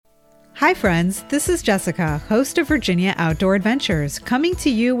Hi friends, this is Jessica, host of Virginia Outdoor Adventures, coming to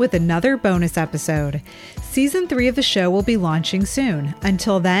you with another bonus episode. Season 3 of the show will be launching soon.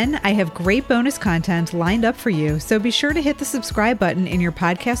 Until then, I have great bonus content lined up for you, so be sure to hit the subscribe button in your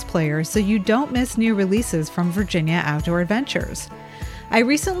podcast player so you don't miss new releases from Virginia Outdoor Adventures. I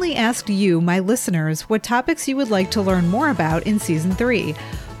recently asked you, my listeners, what topics you would like to learn more about in Season 3.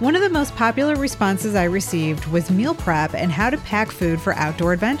 One of the most popular responses I received was meal prep and how to pack food for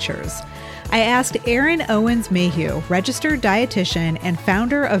outdoor adventures. I asked Owens Mayhew, registered dietitian and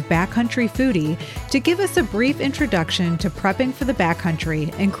founder of Backcountry Foodie, to give us a brief introduction to prepping for the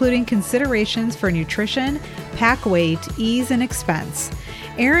backcountry, including considerations for nutrition, pack weight, ease, and expense.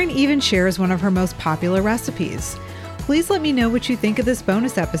 Erin even shares one of her most popular recipes. Please let me know what you think of this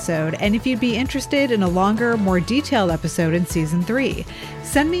bonus episode and if you'd be interested in a longer, more detailed episode in Season 3.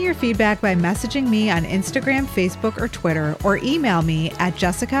 Send me your feedback by messaging me on Instagram, Facebook, or Twitter, or email me at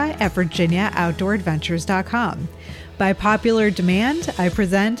jessica@virginiaoutdooradventures.com. By popular demand, I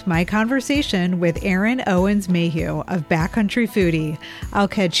present my conversation with Owens Mayhew of Backcountry Foodie. I'll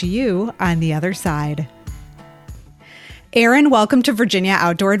catch you on the other side. Erin, welcome to Virginia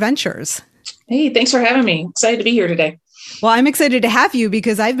Outdoor Adventures. Hey, thanks for having me. Excited to be here today. Well, I'm excited to have you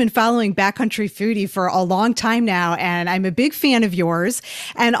because I've been following Backcountry Foodie for a long time now, and I'm a big fan of yours.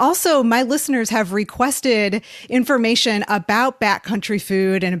 And also, my listeners have requested information about backcountry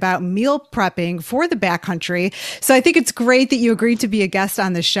food and about meal prepping for the backcountry. So I think it's great that you agreed to be a guest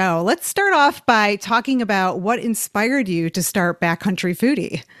on the show. Let's start off by talking about what inspired you to start Backcountry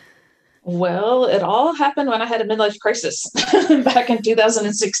Foodie. Well, it all happened when I had a midlife crisis back in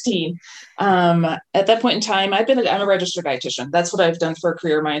 2016. At that point in time, I'm a registered dietitian. That's what I've done for a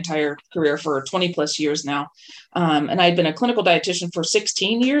career, my entire career for 20 plus years now. And I'd been a clinical dietitian for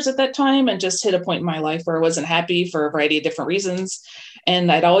 16 years at that time and just hit a point in my life where I wasn't happy for a variety of different reasons.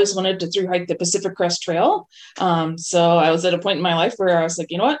 And I'd always wanted to thru hike the Pacific Crest Trail. So I was at a point in my life where I was like,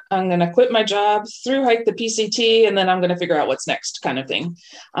 you know what, I'm going to quit my job, thru hike the PCT, and then I'm going to figure out what's next kind of thing.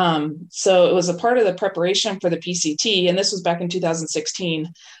 So it was a part of the preparation for the PCT. And this was back in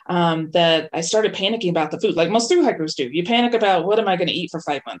 2016 that I started panicking about the food, like most thru hikers do. You panic about what am I going to eat for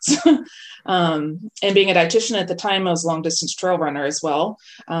 5 months? And being a dietitian at the time, I was a long distance trail runner as well.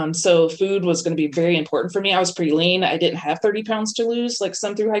 So food was going to be very important for me. I was pretty lean. I didn't have 30 pounds to lose. Like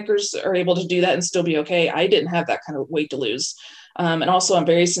some thru hikers are able to do that and still be okay. I didn't have that kind of weight to lose. And also I'm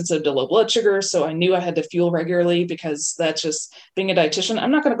very sensitive to low blood sugar. So I knew I had to fuel regularly because that's just being a dietitian.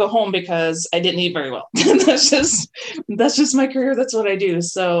 I'm not going to go home because I didn't eat very well. that's just my career. That's what I do.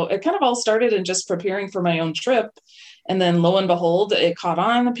 So it kind of all started in just preparing for my own trip. And then lo and behold, it caught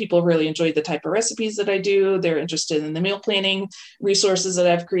on. People really enjoyed the type of recipes that I do. They're interested in the meal planning resources that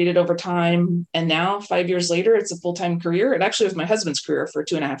I've created over time. And now 5 years later, it's a full-time career. It actually was my husband's career for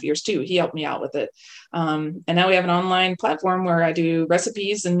 2.5 years too. He helped me out with it. And now we have an online platform where I do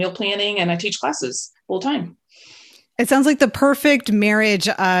recipes and meal planning and I teach classes full-time. It sounds like the perfect marriage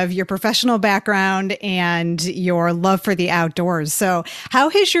of your professional background and your love for the outdoors. So how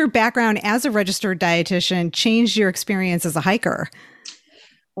has your background as a registered dietitian changed your experience as a hiker?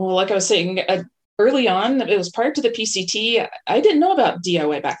 Well, like I was saying, early on, it was prior to the PCT, I didn't know about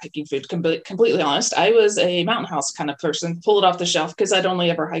DIY backpacking food, completely honest. I was a mountain house kind of person, pull it off the shelf because I'd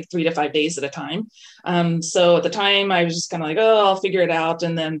only ever hike 3 to 5 days at a time. So at the time, I was just kind of like, oh, I'll figure it out.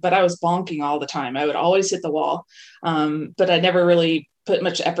 But I was bonking all the time. I would always hit the wall. But I never really put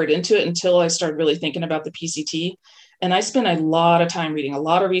much effort into it until I started really thinking about the PCT. And I spent a lot of time reading a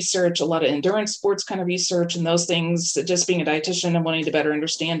lot of research, a lot of endurance sports kind of research and those things, just being a dietitian and wanting to better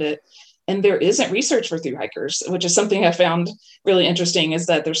understand it. And there isn't research for thru hikers, which is something I found really interesting, is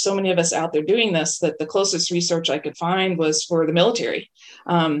that there's so many of us out there doing this that the closest research I could find was for the military.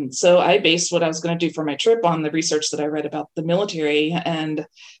 So I based what I was going to do for my trip on the research that I read about the military and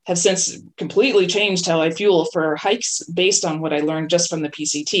have since completely changed how I fuel for hikes based on what I learned just from the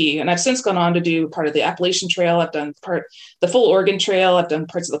PCT. And I've since gone on to do part of the Appalachian Trail. I've done the full Oregon Trail. I've done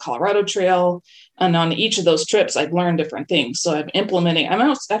parts of the Colorado Trail. And on each of those trips, I've learned different things. So I'm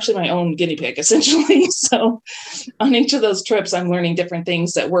actually my own guinea pig, essentially. So on each of those trips, I'm learning different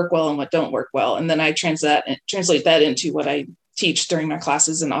things that work well and what don't work well. And then I translate that into what I teach during my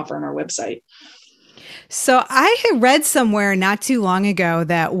classes and offer on our website. So I had read somewhere not too long ago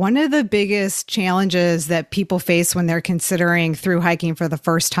that one of the biggest challenges that people face when they're considering thru hiking for the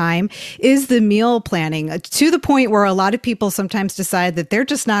first time is the meal planning, to the point where a lot of people sometimes decide that they're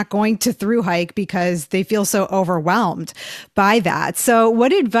just not going to thru hike because they feel so overwhelmed by that. So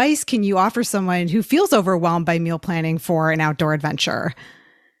what advice can you offer someone who feels overwhelmed by meal planning for an outdoor adventure?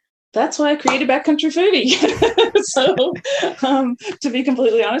 That's why I created Backcountry Foodie. So, to be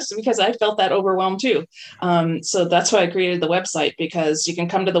completely honest, because I felt that overwhelmed too. So that's why I created the website, because you can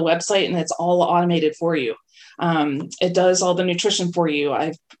come to the website and it's all automated for you. It does all the nutrition for you.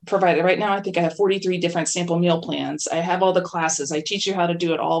 I've provided right now, I think I have 43 different sample meal plans. I have all the classes. I teach you how to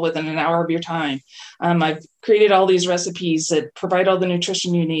do it all within an hour of your time. I've created all these recipes that provide all the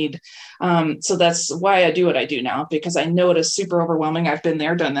nutrition you need. So that's why I do what I do now, because I know it is super overwhelming. I've been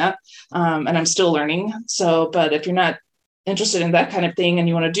there, done that, and I'm still learning. So, but if you're not interested in that kind of thing and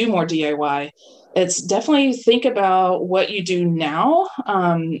you want to do more DIY, it's definitely think about what you do now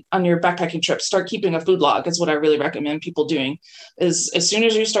on your backpacking trip. Start keeping a food log is what I really recommend people doing. Is as soon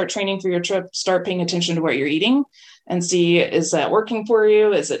as you start training for your trip, start paying attention to what you're eating and see, is that working for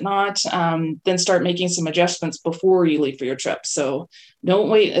you? Is it not? Then start making some adjustments before you leave for your trip. So don't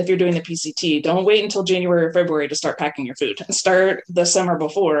wait. If you're doing the PCT, don't wait until January or February to start packing your food. Start the summer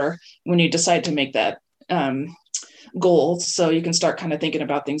before, when you decide to make that goal, so you can start kind of thinking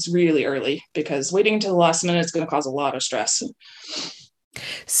about things really early, because waiting until the last minute is going to cause a lot of stress.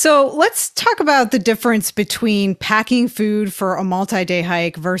 So let's talk about the difference between packing food for a multi-day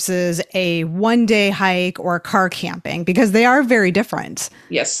hike versus a one-day hike or car camping, because they are very different.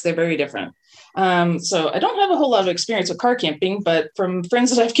 Yes, they're very different. So I don't have a whole lot of experience with car camping, but from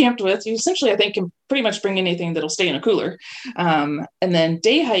friends that I've camped with, you essentially, I think, can pretty much bring anything that'll stay in a cooler. And then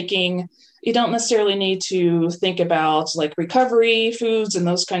day hiking, you don't necessarily need to think about like recovery foods and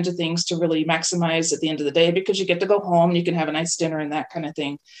those kinds of things to really maximize at the end of the day, because you get to go home, you can have a nice dinner and that kind of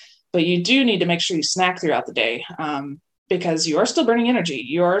thing. But you do need to make sure you snack throughout the day, because you are still burning energy.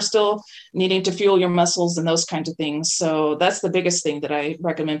 You are still needing to fuel your muscles and those kinds of things. So that's the biggest thing that I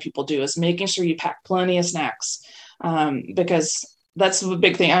recommend people do, is making sure you pack plenty of snacks, because that's the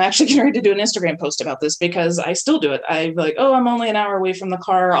big thing. I'm actually getting ready to do an Instagram post about this, because I still do it. I'm like, oh, I'm only an hour away from the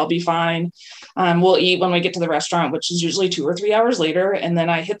car. I'll be fine. We'll eat when we get to the restaurant, which is usually 2 or 3 hours later. And then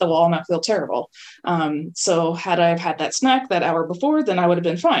I hit the wall and I feel terrible. So had I had that snack that hour before, then I would have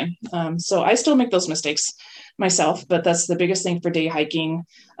been fine. So I still make those mistakes myself, but that's the biggest thing for day hiking.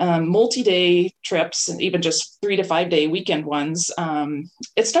 Multi-day trips, and even just 3 to 5 day weekend ones,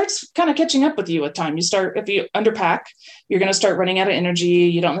 it starts kind of catching up with you with time. If you underpack, you're going to start running out of energy.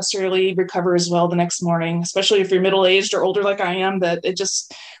 You don't necessarily recover as well the next morning, especially if you're middle-aged or older like I am, that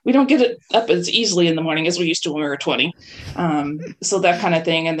we don't get it up as easily in the morning as we used to when we were 20. So that kind of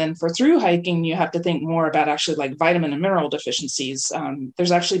thing. And then for through hiking, you have to think more about actually like vitamin and mineral deficiencies.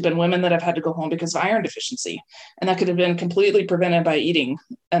 There's actually been women that have had to go home because of iron deficiency, and that could have been completely prevented by eating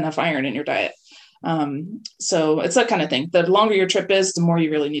enough iron in your diet. So it's that kind of thing. The longer your trip is, the more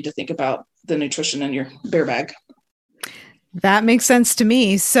you really need to think about the nutrition in your bear bag. That makes sense to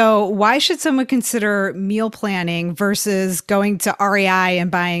me. So why should someone consider meal planning versus going to REI and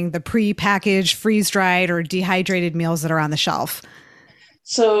buying the pre-packaged, freeze-dried, or dehydrated meals that are on the shelf?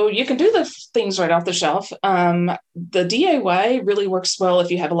 So you can do the things right off the shelf. The DIY really works well if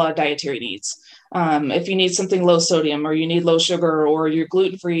you have a lot of dietary needs. If you need something low sodium, or you need low sugar, or you're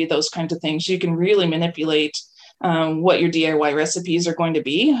gluten-free, those kinds of things, you can really manipulate what your DIY recipes are going to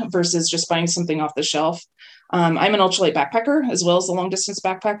be versus just buying something off the shelf. I'm an ultralight backpacker as well as a long distance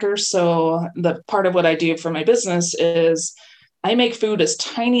backpacker. So the part of what I do for my business is I make food as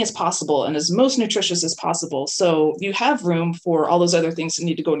tiny as possible and as most nutritious as possible. So you have room for all those other things that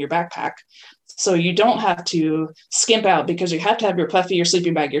need to go in your backpack. So you don't have to skimp out, because you have to have your puffy, your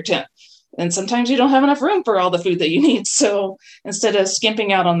sleeping bag, your tent. And sometimes you don't have enough room for all the food that you need. So instead of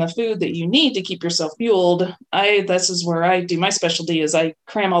skimping out on the food that you need to keep yourself fueled, this is where I do my specialty, is I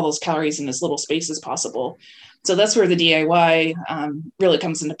cram all those calories in as little space as possible. So that's where the DIY really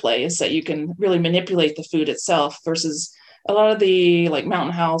comes into play, is that you can really manipulate the food itself, versus a lot of the like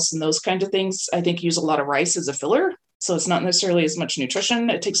Mountain House and those kinds of things, I think, use a lot of rice as a filler. So it's not necessarily as much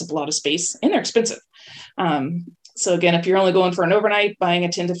nutrition. It takes up a lot of space, and they're expensive. So again, if you're only going for an overnight, buying a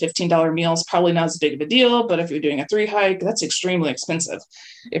 $10 to $15 meal is probably not as big of a deal. But if you're doing a 3 hike, that's extremely expensive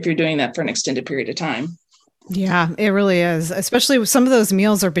if you're doing that for an extended period of time. Yeah, it really is. Especially with some of those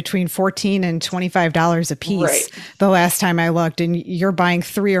meals are between $14 and $25 a piece. Right. The last time I looked, and you're buying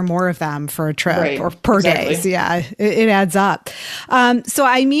 3 or more of them for a trip or per day. So yeah, it adds up. So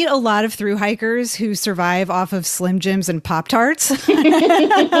I meet a lot of thru hikers who survive off of Slim Jims and Pop-Tarts.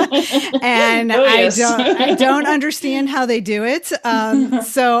 And I don't understand how they do it.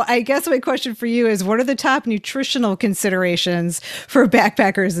 So I guess my question for you is, what are the top nutritional considerations for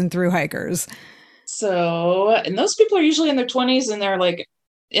backpackers and thru hikers? So, and those people are usually in their 20s and they're like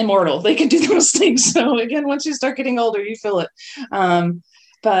immortal. They can do those things. So again, once you start getting older, you feel it.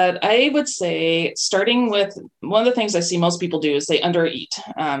 But I would say starting with one of the things I see most people do is they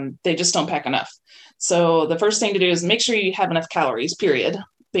undereat. They just don't pack enough. So the first thing to do is make sure you have enough calories, period.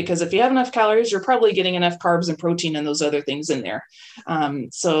 Because if you have enough calories, you're probably getting enough carbs and protein and those other things in there.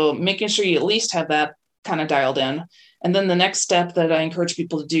 So making sure you at least have that kind of dialed in. And then the next step that I encourage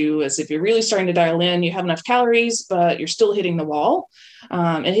people to do is if you're really starting to dial in, you have enough calories, but you're still hitting the wall.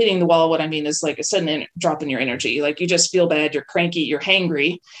 And hitting the wall, what I mean is like a sudden drop in your energy. Like you just feel bad, you're cranky, you're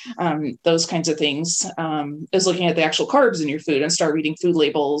hangry, those kinds of things, is looking at the actual carbs in your food and start reading food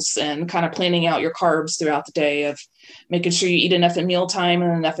labels and kind of planning out your carbs throughout the day of making sure you eat enough at mealtime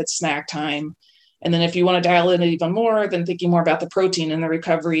and enough at snack time. And then if you want to dial in even more, then thinking more about the protein and the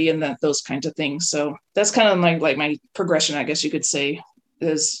recovery and those kinds of things. So that's kind of my progression, I guess you could say,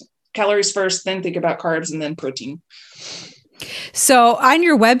 is calories first, then think about carbs and then protein. So on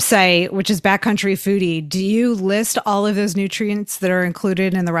your website, which is Backcountry Foodie, do you list all of those nutrients that are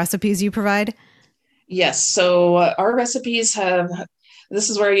included in the recipes you provide? Yes. So our recipes this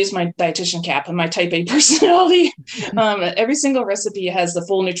is where I use my dietitian cap and my type A personality. Every single recipe has the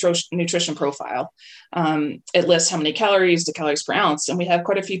full nutrition profile. It lists how many calories to calories per ounce. And we have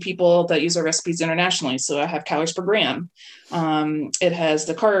quite a few people that use our recipes internationally. So I have calories per gram. It has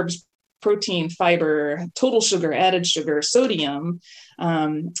the carbs, protein, fiber, total sugar, added sugar, sodium.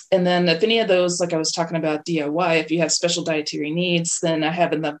 And then if any of those, like I was talking about DIY, if you have special dietary needs, then I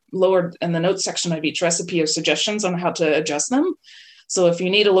have in the notes section of each recipe are suggestions on how to adjust them. So if you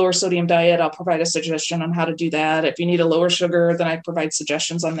need a lower sodium diet, I'll provide a suggestion on how to do that. If you need a lower sugar, then I provide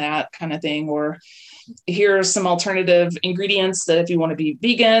suggestions on that kind of thing. Or here are some alternative ingredients that if you want to be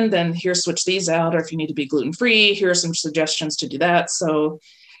vegan, then here, switch these out. Or if you need to be gluten-free, here are some suggestions to do that. So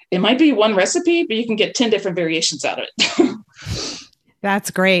it might be one recipe, but you can get 10 different variations out of it.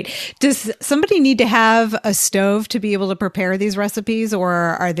 That's great. Does somebody need to have a stove to be able to prepare these recipes, or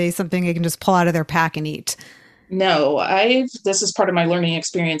are they something they can just pull out of their pack and eat? No, this is part of my learning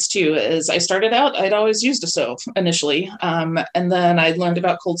experience too, is I started out, I'd always used a stove initially. And then I learned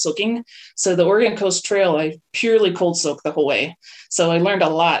about cold soaking. So the Oregon Coast Trail, I purely cold soaked the whole way. So I learned a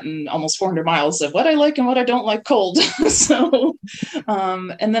lot in almost 400 miles of what I like and what I don't like cold.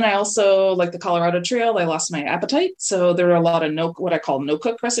 And then I also, like the Colorado Trail, I lost my appetite. So there are a lot of what I call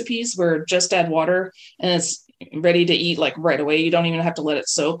no-cook recipes where just add water and it's ready to eat like right away. You don't even have to let it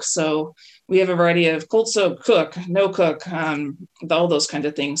soak. So we have a variety of cold soak, cook, no cook, all those kinds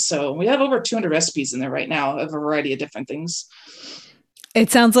of things. So we have over 200 recipes in there right now of a variety of different things.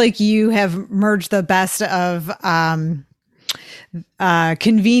 It sounds like you have merged the best of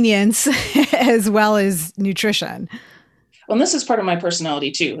convenience as well as nutrition. Well, and this is part of my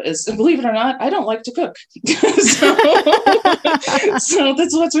personality too, is believe it or not, I don't like to cook. So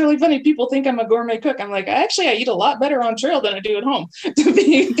that's what's really funny. People think I'm a gourmet cook. I'm like, actually, I eat a lot better on trail than I do at home, to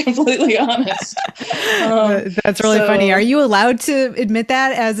be completely honest. That's really funny. Are you allowed to admit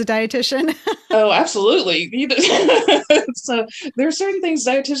that as a dietitian? Oh, absolutely. So there are certain things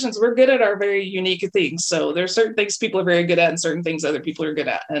dietitians, we're good at our very unique things. So there are certain things people are very good at and certain things other people are good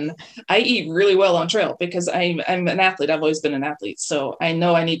at. And I eat really well on trail because I'm an athlete. I've always been an athlete. So I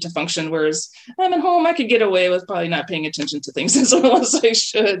know I need to function. Whereas I'm at home, I could get away with probably not paying attention to things as well as I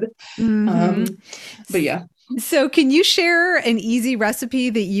should. Mm-hmm. But yeah. So can you share an easy recipe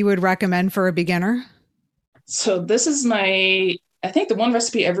that you would recommend for a beginner? So this is I think the one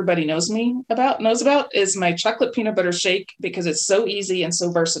recipe everybody knows about is my chocolate peanut butter shake, because it's so easy and so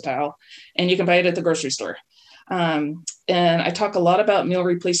versatile and you can buy it at the grocery store. And I talk a lot about meal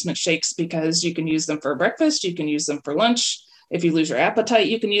replacement shakes because you can use them for breakfast. You can use them for lunch. If you lose your appetite,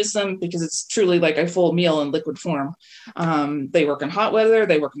 you can use them because it's truly like a full meal in liquid form. They work in hot weather.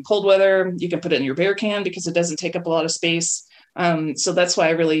 They work in cold weather. You can put it in your beer can because it doesn't take up a lot of space. So that's why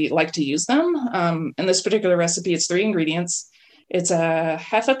I really like to use them. In this particular recipe, it's 3 ingredients. It's a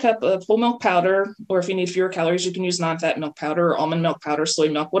half a cup of whole milk powder, or if you need fewer calories, you can use non-fat milk powder or almond milk powder, soy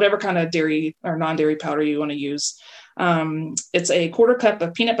milk, whatever kind of dairy or non-dairy powder you want to use. It's a 1/4 cup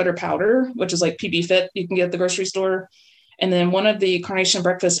of peanut butter powder, which is like PB Fit you can get at the grocery store. And then one of the Carnation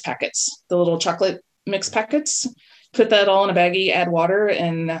breakfast packets, the little chocolate mix packets. Put that all in a baggie, add water.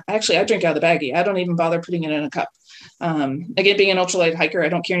 And actually, I drink out of the baggie. I don't even bother putting it in a cup. Again, being an ultralight hiker, I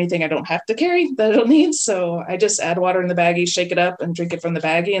don't carry anything I don't have to carry that I don't need. So I just add water in the baggie, shake it up and drink it from the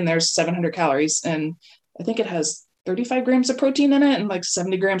baggie. And there's 700 calories. And I think it has 35 grams of protein in it and like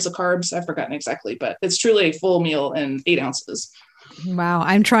 70 grams of carbs. I've forgotten exactly, but it's truly a full meal in 8 ounces. Wow.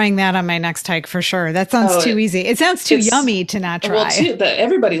 I'm trying that on my next hike for sure. That sounds too easy. It sounds too yummy to not try. Well,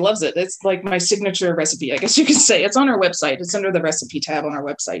 everybody loves it. It's like my signature recipe, I guess you could say. It's on our website. It's under the recipe tab on our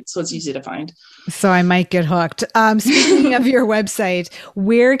website. So it's easy to find. So I might get hooked. Speaking of your website,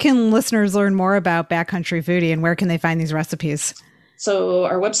 where can listeners learn more about Backcountry Foodie and where can they find these recipes? So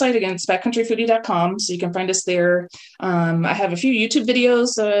our website, again, is backcountryfoodie.com. So you can find us there. I have a few YouTube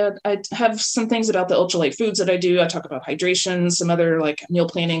videos. I have some things about the ultralight foods that I do. I talk about hydration, some other like meal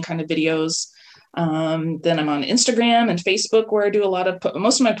planning kind of videos. Then I'm on Instagram and Facebook where I do a lot of,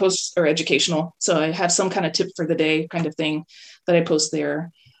 most of my posts are educational. So I have some kind of tip for the day kind of thing that I post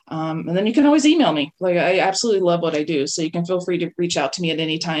there. And then you can always email me. Like I absolutely love what I do. So you can feel free to reach out to me at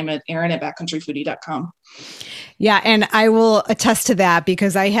any time at Erin@backcountryfoodie.com. Yeah, and I will attest to that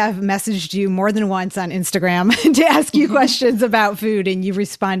because I have messaged you more than once on Instagram to ask you questions about food and you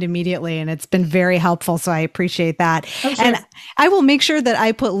respond immediately and it's been very helpful. So I appreciate that. Oh, sure. And I will make sure that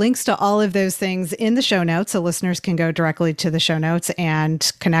I put links to all of those things in the show notes so listeners can go directly to the show notes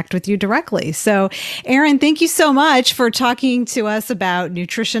and connect with you directly. So Erin, thank you so much for talking to us about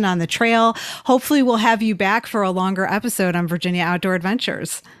nutrition on the trail. Hopefully we'll have you back for a longer episode on Virginia Outdoor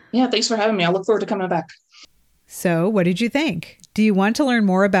Adventures. Yeah, thanks for having me. I look forward to coming back. So what did you think? Do you want to learn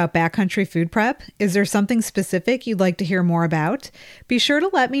more about backcountry food prep? Is there something specific you'd like to hear more about? Be sure to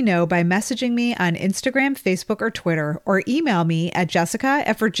let me know by messaging me on Instagram, Facebook, or Twitter, or email me at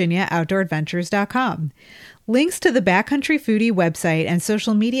jessica@virginiaoutdooradventures.com. Links to the Backcountry Foodie website and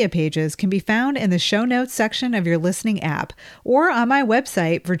social media pages can be found in the show notes section of your listening app or on my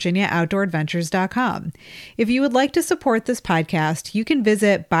website, virginiaoutdooradventures.com. If you would like to support this podcast, you can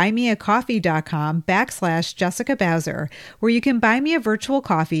visit buymeacoffee.com/Jessica Bowser, where you can buy me a virtual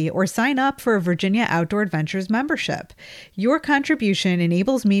coffee or sign up for a Virginia Outdoor Adventures membership. Your contribution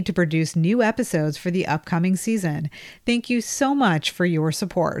enables me to produce new episodes for the upcoming season. Thank you so much for your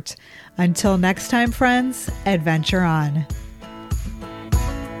support. Until next time, friends, adventure on.